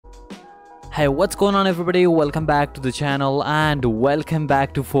Hey, what's going on everybody? Welcome back to the channel and welcome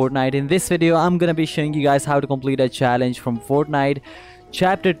back to Fortnite. In this video I'm gonna be showing you guys how to complete a challenge from Fortnite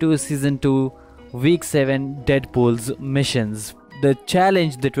Chapter 2 Season 2 Week 7 Deadpool's missions. The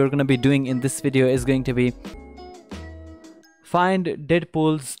challenge that we're gonna be doing in this video is going to be find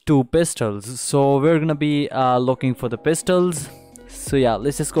Deadpool's 2 pistols. So we're gonna be looking for the pistols. So yeah,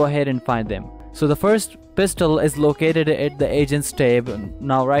 let's just go ahead and find them. So the first pistol is located at the agent's tab.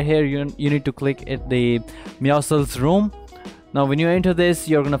 Now right here you need to click at the Meowscles room. Now when you enter this,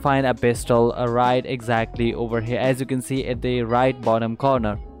 you're gonna find a pistol right exactly over here, as you can see at the right bottom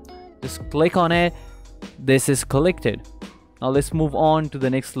corner. Just click on it. This is collected. Now let's move on to the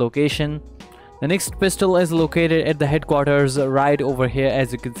next location. The next pistol is located at the headquarters right over here,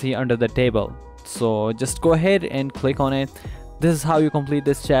 as you can see under the table. So just go ahead and click on it. This is how you complete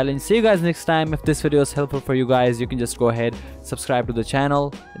this challenge. See you guys next time. If this video is helpful for you guys, you can just go ahead, subscribe to the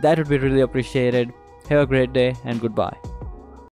channel. That would be really appreciated. Have a great day and goodbye.